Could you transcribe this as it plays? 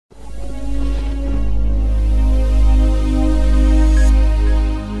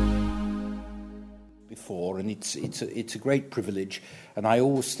and it's a great privilege. And I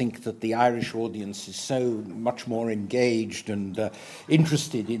always think that the Irish audience is so much more engaged and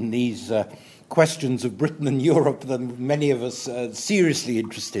interested in these questions of Britain and Europe than many of us seriously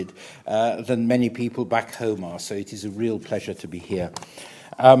interested than many people back home are. So it is a real pleasure to be here.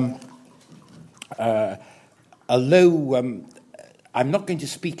 Although I'm not going to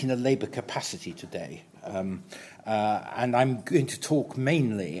speak in a Labour capacity today, and I'm going to talk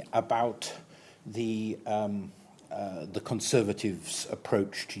mainly about the Conservatives'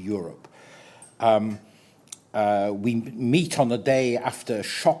 approach to Europe. We meet on a day after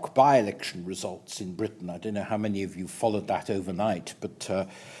shock by-election results in Britain. I don't know how many of you followed that overnight, but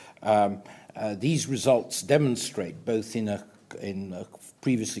these results demonstrate, both in a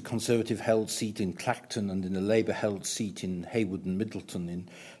previously Conservative-held seat in Clacton and in a Labour-held seat in Haywood and Middleton in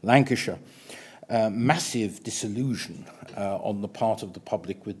Lancashire, massive disillusion on the part of the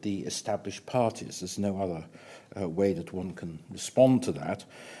public with the established parties. There's no other way that one can respond to that.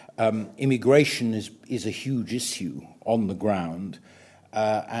 Immigration is a huge issue on the ground,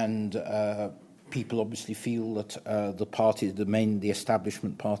 and people obviously feel that the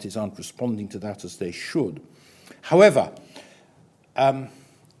establishment parties aren't responding to that as they should. However,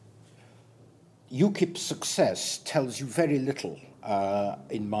 UKIP's success tells you very little,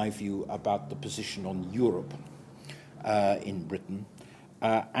 in my view, about the position on Europe in Britain,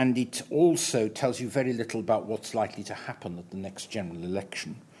 and it also tells you very little about what's likely to happen at the next general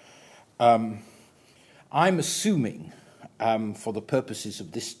election. I'm assuming, for the purposes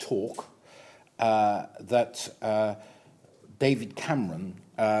of this talk, that David Cameron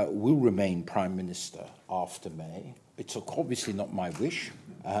will remain Prime Minister after May. It's obviously not my wish.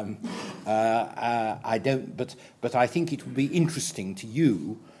 I don't, but I think it would be interesting to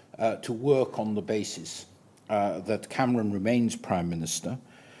you to work on the basis that Cameron remains Prime Minister,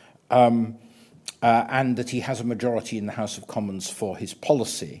 and that he has a majority in the House of Commons for his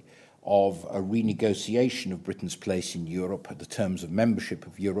policy of a renegotiation of Britain's place in Europe, the terms of membership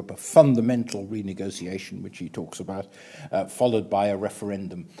of Europe, a fundamental renegotiation, which he talks about, followed by a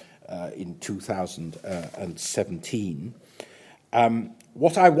referendum in 2017.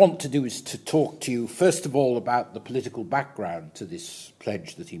 What I want to do is to talk to you, first of all, about the political background to this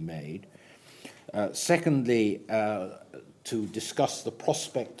pledge that he made. Secondly, to discuss the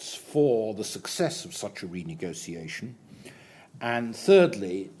prospects for the success of such a renegotiation. And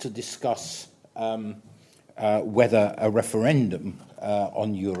thirdly, to discuss whether a referendum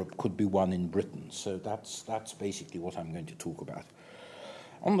on Europe could be won in Britain. So that's basically what I'm going to talk about.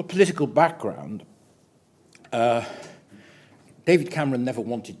 On the political background, David Cameron never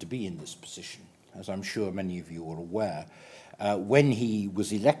wanted to be in this position, as I'm sure many of you are aware. When he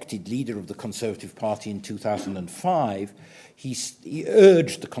was elected leader of the Conservative Party in 2005, he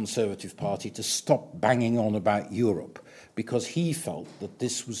urged the Conservative Party to stop banging on about Europe, because he felt that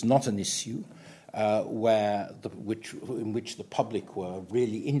this was not an issue in which the public were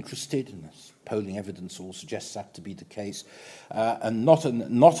really interested, and polling evidence all suggests that to be the case, and not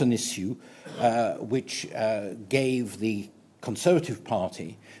an issue which gave the Conservative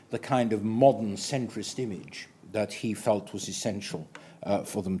Party the kind of modern centrist image that he felt was essential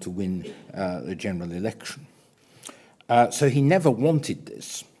for them to win the general election. So he never wanted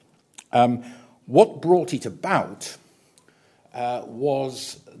this. What brought it about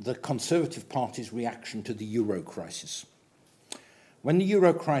was the Conservative Party's reaction to the Euro crisis. When the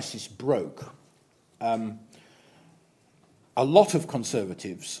Euro crisis broke, a lot of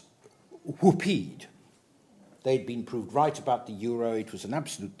Conservatives whooped. They'd been proved right about the Euro. It was an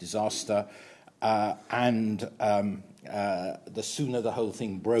absolute disaster. And the sooner the whole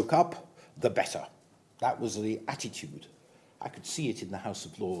thing broke up, the better. That was the attitude. I could see it in the House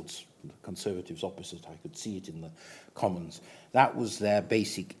of Lords, the Conservatives opposite. I could see it in the Commons. That was their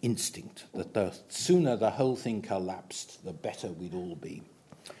basic instinct, that the sooner the whole thing collapsed, the better we'd all be.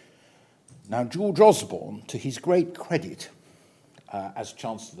 Now, George Osborne, to his great credit as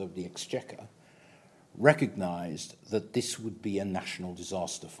Chancellor of the Exchequer, recognised that this would be a national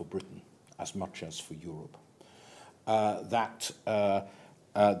disaster for Britain as much as for Europe.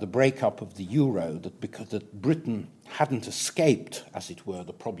 The breakup of the euro, that Britain hadn't escaped, as it were,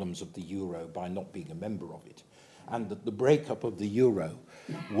 the problems of the euro by not being a member of it, and that the breakup of the euro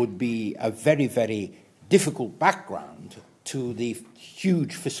would be a very, very difficult background to the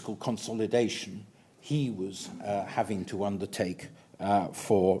huge fiscal consolidation he was having to undertake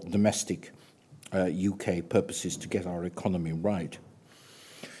for domestic UK purposes to get our economy right.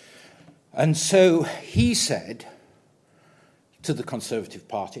 And so he said to the Conservative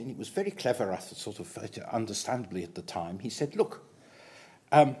Party, and it was very clever, sort of understandably at the time, he said, look,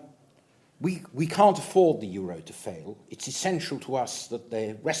 we can't afford the euro to fail. It's essential to us that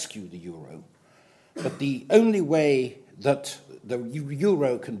they rescue the euro. But the only way that the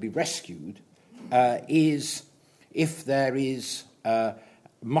euro can be rescued is if there is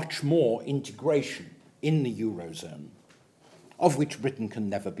much more integration in the eurozone, of which Britain can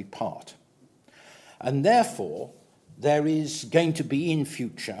never be part. And therefore, there is going to be in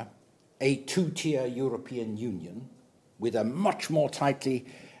future a two-tier European Union with a much more tightly,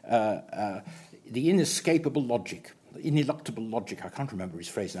 the inescapable logic, the ineluctable logic, I can't remember his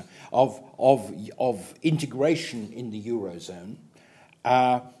phrase now, of integration in the Eurozone.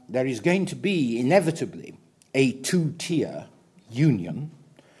 There is going to be inevitably a two-tier union,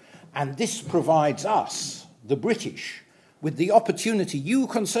 and this provides us, the British, with the opportunity you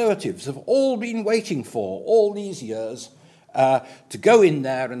Conservatives have all been waiting for all these years, to go in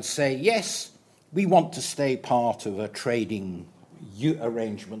there and say, yes, we want to stay part of a trading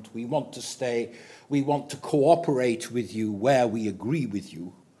arrangement, we want to cooperate with you where we agree with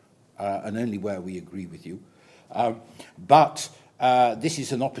you, and only where we agree with you. But this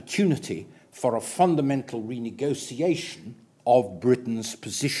is an opportunity for a fundamental renegotiation of Britain's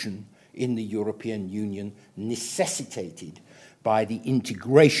position in the European Union, necessitated by the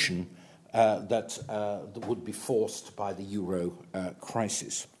integration that would be forced by the euro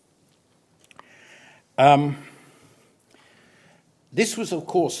crisis. This was, of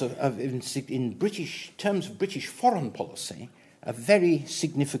course, in British terms of British foreign policy, a very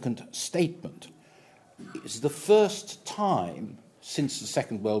significant statement. It's the first time since the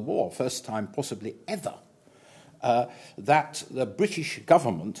Second World War, first time possibly ever, that the British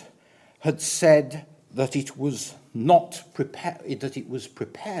government had said that it was not prepared, that it was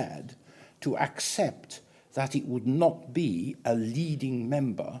prepared to accept that it would not be a leading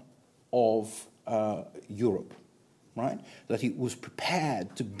member of Europe, right? That it was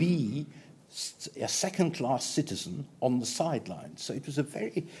prepared to be a second-class citizen on the sidelines. So it was a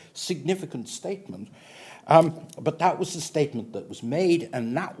very significant statement. But that was the statement that was made,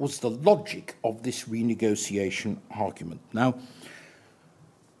 and that was the logic of this renegotiation argument. Now,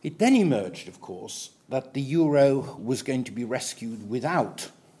 it then emerged, of course, that the euro was going to be rescued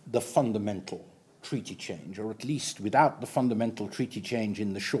without the fundamental treaty change, or at least without the fundamental treaty change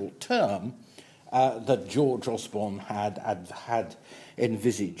in the short term that George Osborne had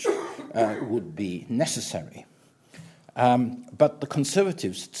envisaged would be necessary. But the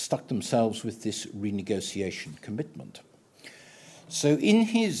Conservatives stuck themselves with this renegotiation commitment. So in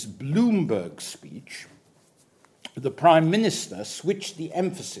his Bloomberg speech, the Prime Minister switched the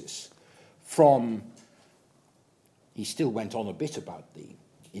emphasis from, he still went on a bit about the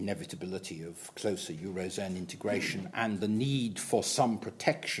inevitability of closer Eurozone integration and the need for some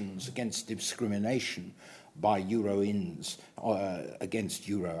protections against discrimination by Euro-ins against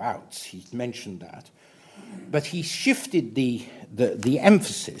Euro-outs. He mentioned that. But he shifted the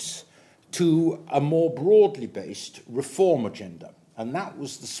emphasis to a more broadly based reform agenda. And that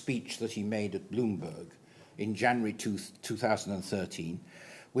was the speech that he made at Bloomberg in January 2013,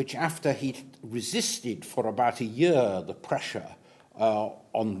 which after he'd resisted for about a year the pressure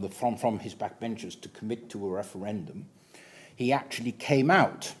from his backbenchers to commit to a referendum, he actually came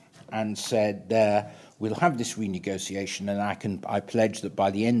out and said, we'll have this renegotiation, and I pledge that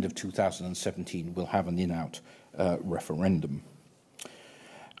by the end of 2017 we'll have an in-out referendum.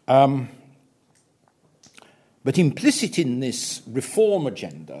 But implicit in this reform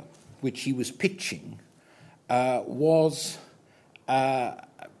agenda, which he was pitching, was,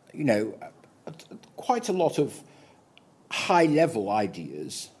 quite a lot of high-level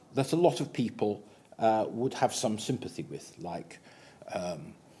ideas that a lot of people would have some sympathy with, like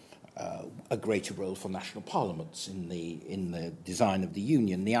a greater role for national parliaments in the design of the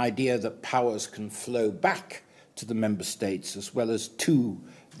union, the idea that powers can flow back to the member states as well as to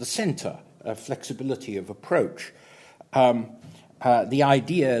the centre, flexibility of approach, the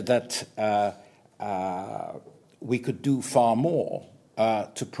idea that we could do far more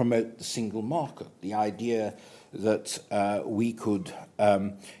to promote the single market, the idea that we could,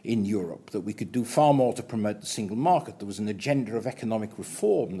 in Europe, that we could do far more to promote the single market. There was an agenda of economic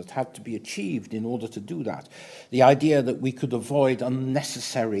reform that had to be achieved in order to do that. The idea that we could avoid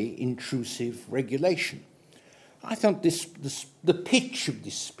unnecessary, intrusive regulation. I thought the pitch of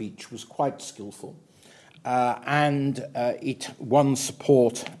this speech was quite skillful, and it won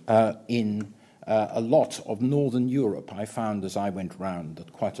support in a lot of Northern Europe. I found as I went round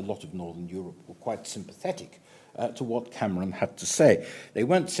that quite a lot of Northern Europe were quite sympathetic to what Cameron had to say. They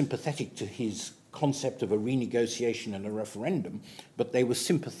weren't sympathetic to his concept of a renegotiation and a referendum, but they were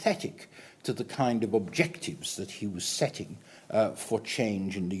sympathetic to the kind of objectives that he was setting for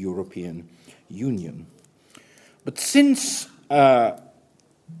change in the European Union. But since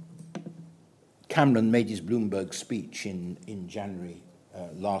Cameron made his Bloomberg speech in January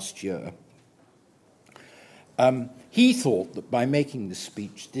last year, he thought that by making this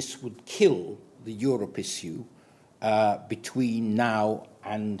speech, this would kill the Europe issue between now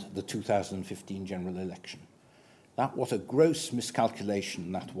and the 2015 general election. What a gross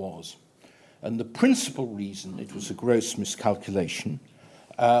miscalculation that was. And the principal reason it was a gross miscalculation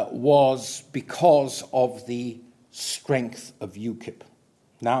was because of the strength of UKIP.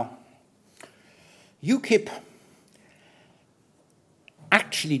 Now, UKIP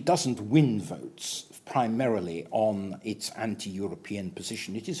actually doesn't win votes primarily on its anti-European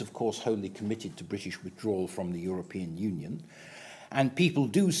position. It is, of course, wholly committed to British withdrawal from the European Union. And people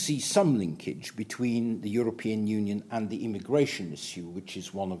do see some linkage between the European Union and the immigration issue, which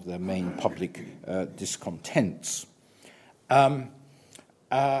is one of their main public discontents. But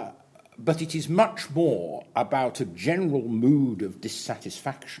it is much more about a general mood of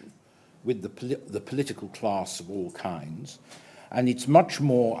dissatisfaction with the political class of all kinds, and it's much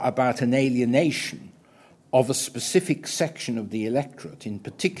more about an alienation of a specific section of the electorate, in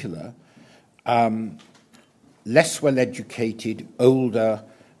particular, less well-educated, older,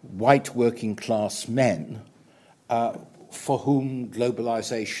 white working-class men for whom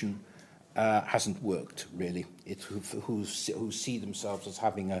globalization hasn't worked, really, who see themselves as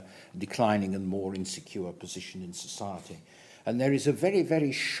having a declining and more insecure position in society. And there is a very,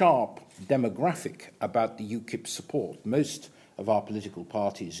 very sharp demographic about the UKIP support. Most of our political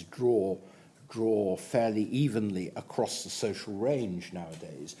parties draw fairly evenly across the social range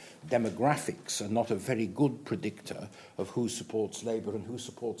nowadays. Demographics are not a very good predictor of who supports Labour and who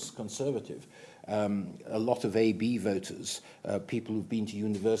supports Conservative. A lot of AB voters, people who've been to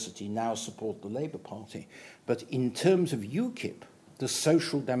university, now support the Labour Party. But in terms of UKIP, the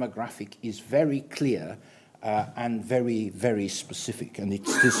social demographic is very clear and very, very specific, and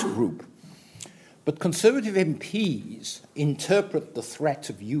it's this group. But Conservative MPs interpret the threat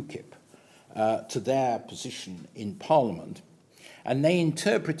of UKIP to their position in Parliament, and they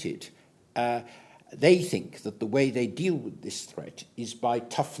interpret it, they think that the way they deal with this threat is by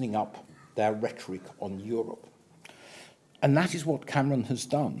toughening up their rhetoric on Europe. And that is what Cameron has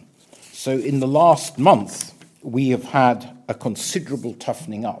done. So in the last month, we have had a considerable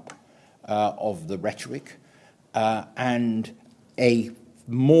toughening up of the rhetoric and a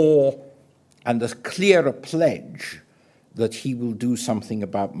more and a clearer pledge that he will do something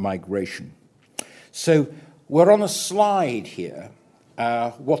about migration. So we're on a slide here.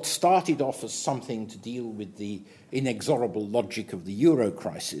 What started off as something to deal with the inexorable logic of the euro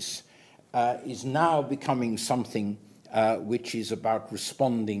crisis is now becoming something which is about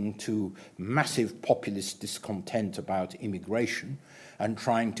responding to massive populist discontent about immigration and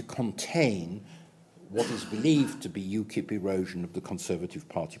trying to contain what is believed to be UKIP erosion of the Conservative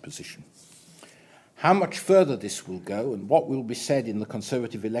Party position. How much further this will go and what will be said in the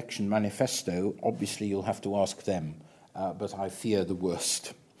Conservative election manifesto, obviously you'll have to ask them, but I fear the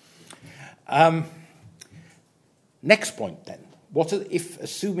worst. Next point then.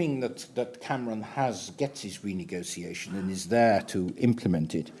 Assuming that Cameron gets his renegotiation and is there to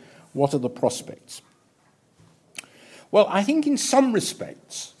implement it, what are the prospects? Well, I think in some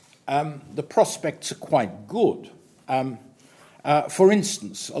respects, the prospects are quite good. For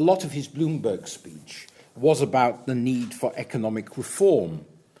instance, a lot of his Bloomberg speech was about the need for economic reform.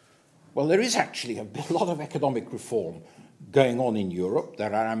 Well, there is actually a lot of economic reform going on in Europe.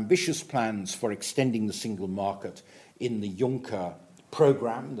 There are ambitious plans for extending the single market in the Juncker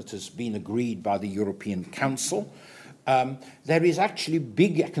programme that has been agreed by the European Council. There is actually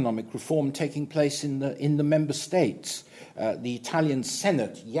big economic reform taking place in the member states. The Italian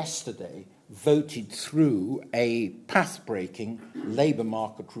Senate yesterday voted through a path-breaking labour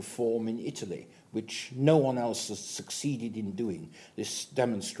market reform in Italy, which no one else has succeeded in doing. This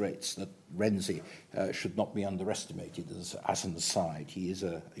demonstrates that Renzi should not be underestimated as an aside. He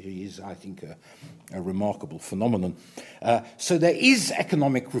is, I think, a remarkable phenomenon. So there is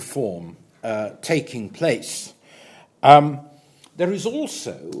economic reform taking place. There is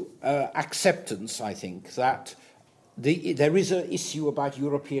also acceptance, I think, that there is an issue about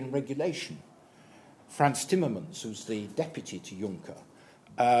European regulation. Frans Timmermans, who's the deputy to Juncker,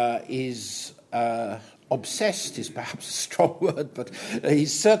 is obsessed is perhaps a strong word, but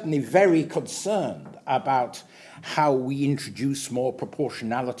he's certainly very concerned about how we introduce more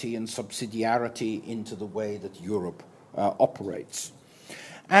proportionality and subsidiarity into the way that Europe operates.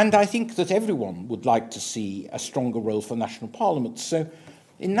 And I think that everyone would like to see a stronger role for national parliaments. So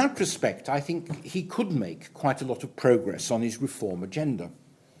in that respect, I think he could make quite a lot of progress on his reform agenda.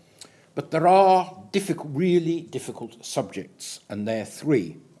 But there are really difficult subjects, and there are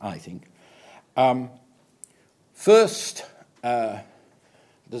three, I think. First,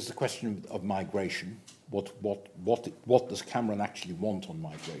 there's the question of migration. What does Cameron actually want on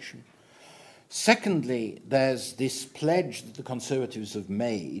migration? Secondly, there's this pledge that the Conservatives have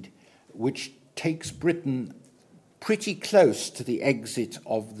made, which takes Britain pretty close to the exit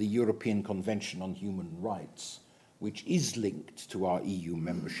of the European Convention on Human Rights, which is linked to our EU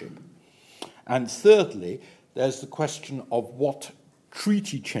membership. And thirdly, there's the question of what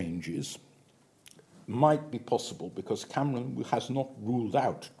treaty changes might be possible, because Cameron has not ruled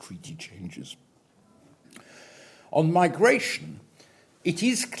out treaty changes. On migration, it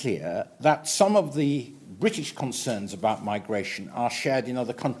is clear that some of the British concerns about migration are shared in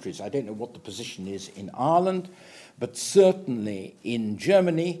other countries. I don't know what the position is in Ireland, but certainly in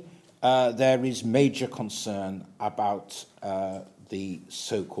Germany, there is major concern about the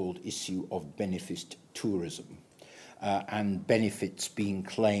so-called issue of benefit tourism and benefits being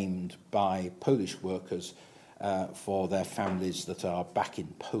claimed by Polish workers for their families that are back in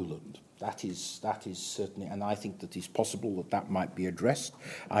Poland. That is certainly, and I think that it's possible that that might be addressed.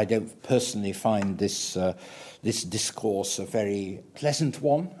 I don't personally find this discourse a very pleasant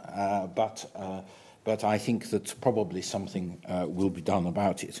one, but I think that probably something will be done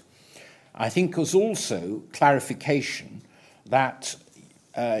about it. I think there's also clarification that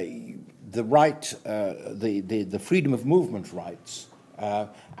the freedom of movement rights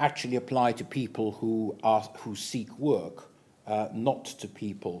actually apply to people who seek work, not to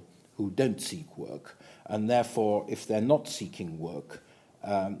people who don't seek work, and therefore, if they're not seeking work,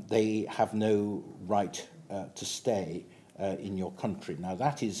 they have no right to stay in your country. Now,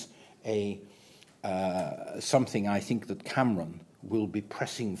 that is something I think that Cameron will be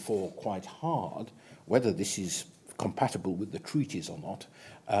pressing for quite hard. Whether this is compatible with the treaties or not,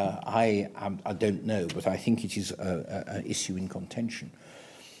 I don't know, but I think it is an issue in contention.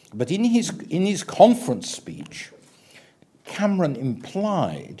 But in his conference speech, Cameron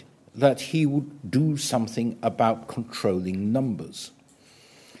implied that he would do something about controlling numbers.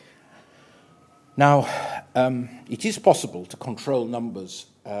 Now, it is possible to control numbers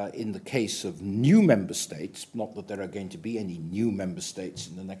in the case of new member states, not that there are going to be any new member states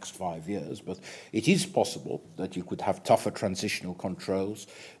in the next 5 years, but it is possible that you could have tougher transitional controls,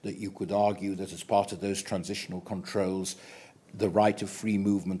 that you could argue that as part of those transitional controls, the right of free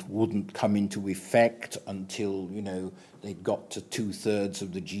movement wouldn't come into effect until, they got to 2/3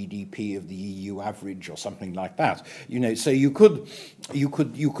 of the GDP of the EU average or something like that. So you could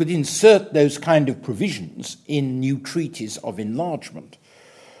insert those kind of provisions in new treaties of enlargement,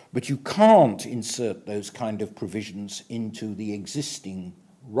 but you can't insert those kind of provisions into the existing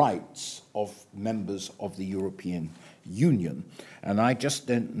rights of members of the European Union. And I just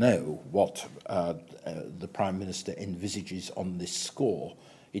don't know what the Prime Minister envisages on this score.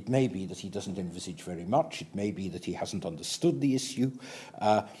 It may be that he doesn't envisage very much. It may be that he hasn't understood the issue.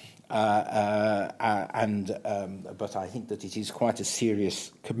 But I think that it is quite a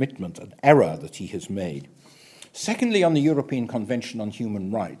serious commitment, an error that he has made. Secondly, on the European Convention on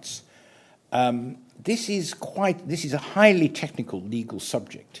Human Rights, this is a highly technical legal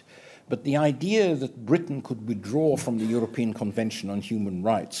subject. But the idea that Britain could withdraw from the European Convention on Human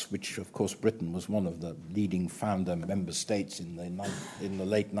Rights, which, of course, Britain was one of the leading founder member states in the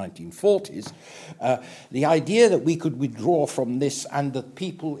late 1940s, the idea that we could withdraw from this and that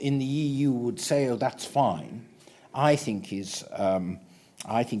people in the EU would say, "Oh, that's fine," I think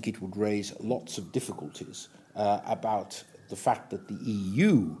it would raise lots of difficulties about the fact that the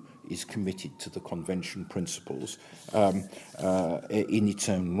EU is committed to the Convention principles in its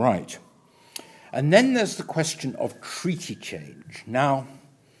own right. And then there's the question of treaty change. Now,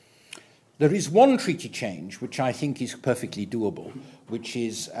 there is one treaty change which I think is perfectly doable, which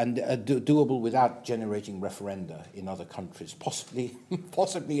is doable without generating referenda in other countries, possibly in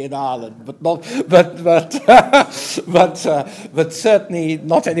Ireland, but certainly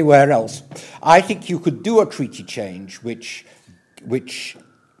not anywhere else. I think you could do a treaty change which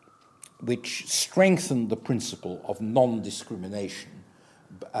strengthened the principle of non-discrimination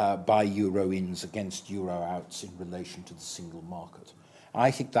by euro-ins against euro-outs in relation to the single market.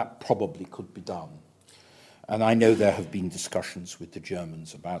 I think that probably could be done. And I know there have been discussions with the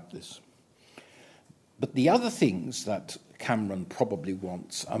Germans about this. But the other things that Cameron probably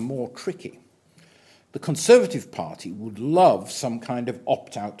wants are more tricky. The Conservative Party would love some kind of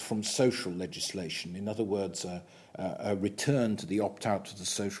opt-out from social legislation, in other words, a return to the opt-out to the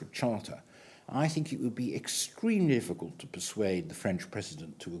social charter. I think it would be extremely difficult to persuade the French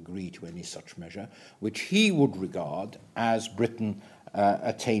president to agree to any such measure, which he would regard as Britain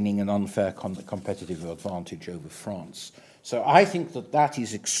attaining an unfair competitive advantage over France. So I think that that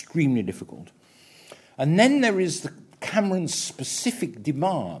is extremely difficult. And then there is Cameron's specific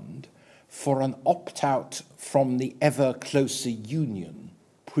demand for an opt-out from the ever closer union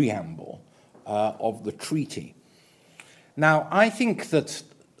preamble of the treaty. Now, I think that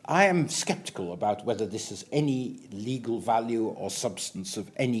I am sceptical about whether this has any legal value or substance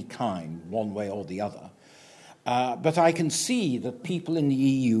of any kind, one way or the other. But I can see that people in the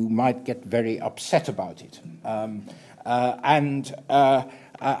EU might get very upset about it. And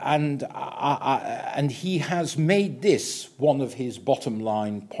he has made this one of his bottom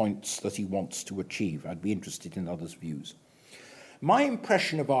line points that he wants to achieve. I'd be interested in others' views. My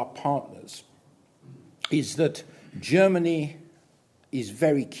impression of our partners is that Germany is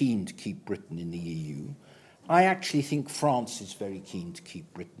very keen to keep Britain in the EU. I actually think France is very keen to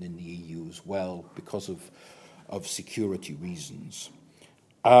keep Britain in the EU as well because of security reasons.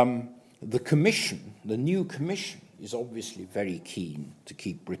 The Commission, the new Commission, is obviously very keen to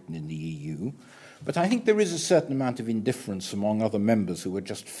keep Britain in the EU, but I think there is a certain amount of indifference among other members who are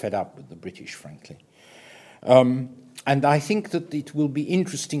just fed up with the British, frankly. And I think that it will be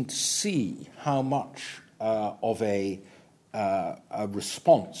interesting to see how much of a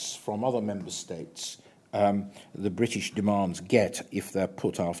response from other member states the British demands get if they're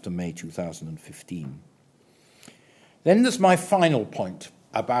put after May 2015. Then there's my final point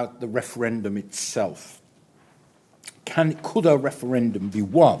about the referendum itself. Could a referendum be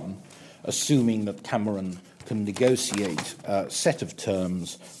won, assuming that Cameron can negotiate a set of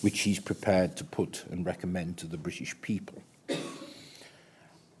terms which he's prepared to put and recommend to the British people?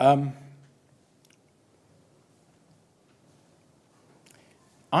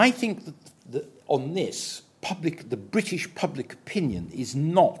 I think that on this, the British public opinion is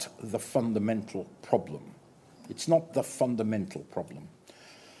not the fundamental problem. It's not the fundamental problem.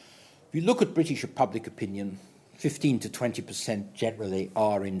 If you look at British public opinion, 15 to 20% generally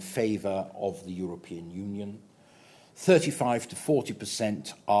are in favour of the European Union. 35 to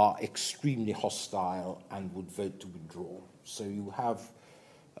 40% are extremely hostile and would vote to withdraw. So you have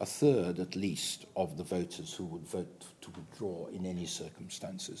a third, at least, of the voters who would vote to withdraw in any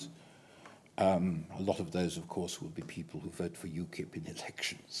circumstances. A lot of those, of course, will be people who vote for UKIP in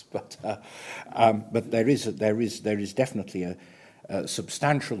elections. But there is definitely a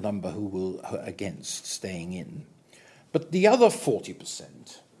substantial number who will against staying in. But the other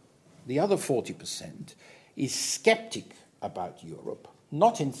 40% is sceptic about Europe,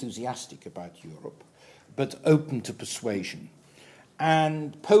 not enthusiastic about Europe, but open to persuasion.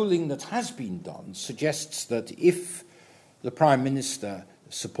 And polling that has been done suggests that if the Prime Minister,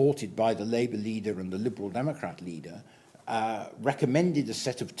 supported by the Labour leader and the Liberal Democrat leader, recommended a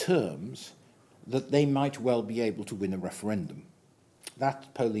set of terms, that they might well be able to win a referendum.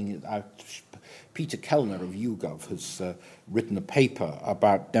 That polling out. Peter Kellner of YouGov has written a paper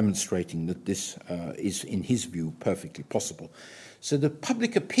about demonstrating that this is, in his view, perfectly possible. So the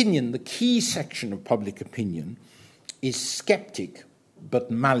public opinion, the key section of public opinion, is sceptic but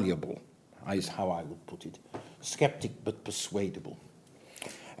malleable, is how I would put it. Sceptic but persuadable.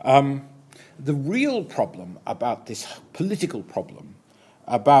 The real problem about this political problem,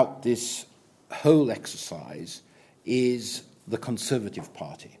 about this whole exercise, is the Conservative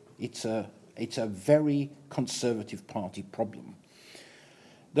Party. It's a very Conservative Party problem.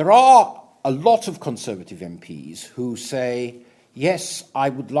 There are a lot of Conservative MPs who say, yes, I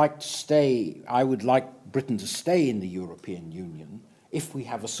would like Britain to stay in the European Union if we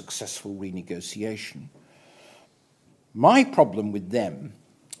have a successful renegotiation. My problem with them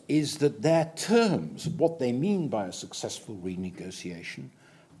is that their terms, what they mean by a successful renegotiation,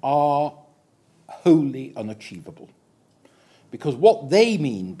 are wholly unachievable. Because what they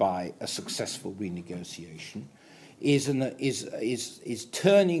mean by a successful renegotiation is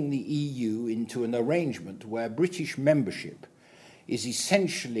turning the EU into an arrangement where British membership is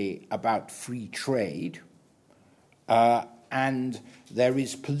essentially about free trade, and there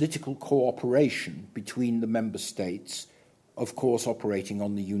is political cooperation between the member states, of course operating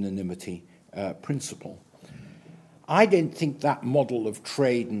on the unanimity principle. I don't think that model of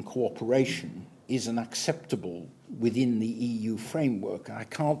trade and cooperation is an acceptable within the EU framework. I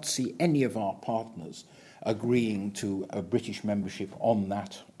can't see any of our partners agreeing to a British membership on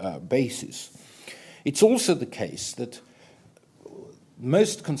that basis. It's also the case that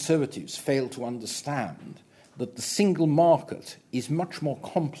most Conservatives fail to understand that the single market is much more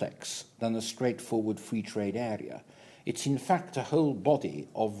complex than a straightforward free trade area. It's in fact a whole body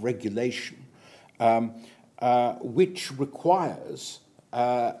of regulation which requires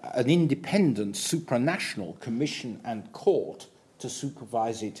an independent supranational commission and court to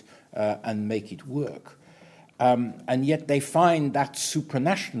supervise it and make it work. And yet they find that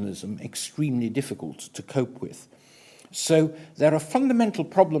supranationalism extremely difficult to cope with. So there are fundamental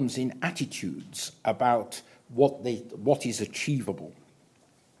problems in attitudes about what is achievable.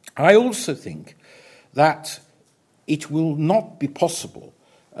 I also think that it will not be possible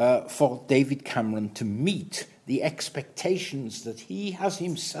for David Cameron to meet the expectations that he has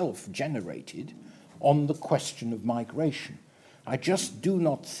himself generated on the question of migration. I just do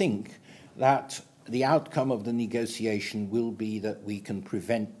not think that the outcome of the negotiation will be that we can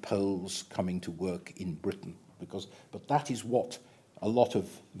prevent Poles coming to work in Britain, but that is what a lot of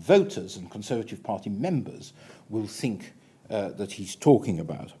voters and Conservative Party members will think that he's talking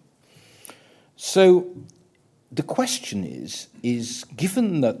about. So the question is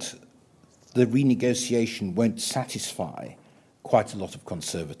given that the renegotiation won't satisfy quite a lot of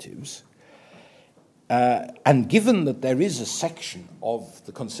Conservatives, and given that there is a section of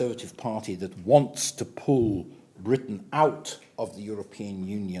the Conservative Party that wants to pull Britain out of the European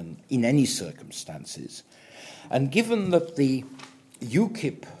Union in any circumstances, and given that the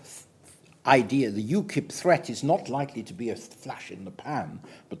UKIP idea, the UKIP threat is not likely to be a flash in the pan,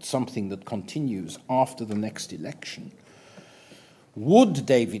 but something that continues after the next election, would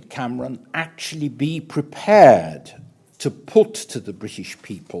David Cameron actually be prepared to put to the British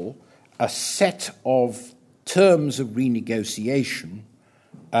people a set of terms of renegotiation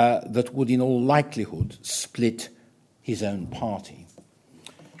that would in all likelihood split his own party?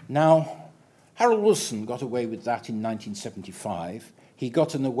 Now, Harold Wilson got away with that in 1975. He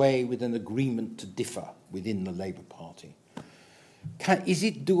got away with an agreement to differ within the Labour Party. Is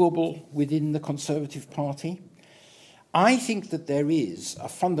it doable within the Conservative Party? I think that there is a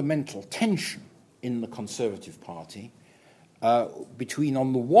fundamental tension in the Conservative Party between,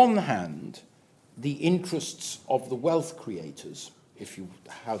 on the one hand, the interests of the wealth creators,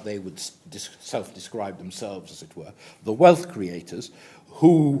 how they would self-describe themselves, as it were, the wealth creators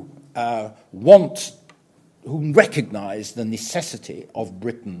who recognise the necessity of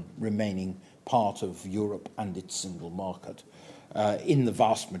Britain remaining part of Europe and its single market in the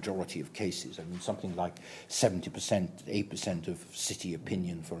vast majority of cases. I mean, something like 70%, 8% of city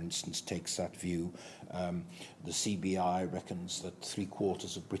opinion, for instance, takes that view. The CBI reckons that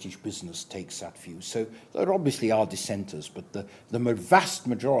 3/4 of British business takes that view. So there obviously are dissenters, but the vast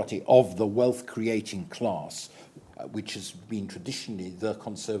majority of the wealth-creating class, which has been traditionally the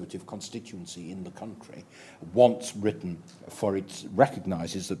Conservative constituency in the country, wants Britain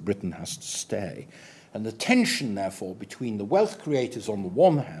recognises that Britain has to stay. And the tension, therefore, between the wealth creators on the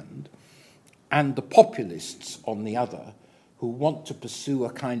one hand and the populists on the other, who want to pursue a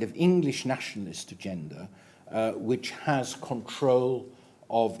kind of English nationalist agenda which has control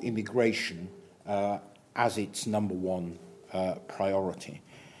of immigration as its number one priority.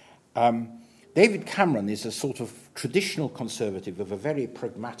 David Cameron is a sort of traditional Conservative of a very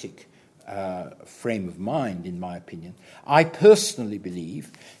pragmatic frame of mind, in my opinion. I personally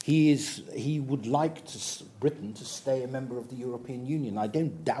believe he would like Britain to stay a member of the European Union. I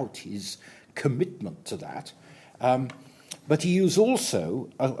don't doubt his commitment to that. But he is also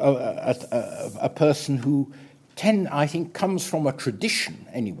a person who I think comes from a tradition,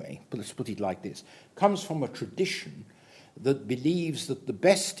 anyway, but let's put it like this, comes from a tradition that believes that the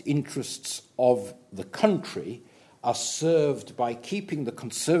best interests of the country are served by keeping the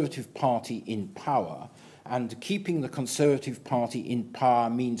Conservative Party in power, and keeping the Conservative Party in power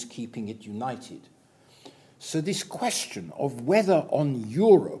means keeping it united. So this question of whether on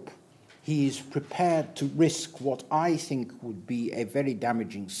Europe he is prepared to risk what I think would be a very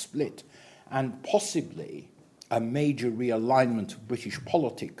damaging split and possibly a major realignment of British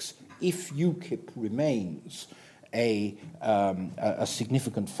politics if UKIP remains a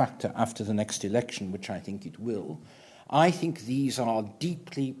significant factor after the next election, which I think it will. I think these are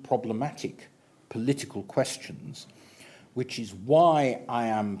deeply problematic political questions, which is why I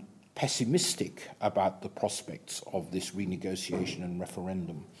am pessimistic about the prospects of this renegotiation and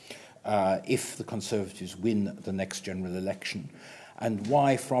referendum if the Conservatives win the next general election, and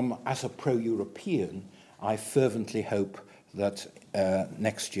why, as a pro-European, I fervently hope that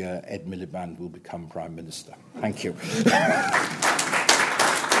next year Ed Miliband will become Prime Minister. Thank you.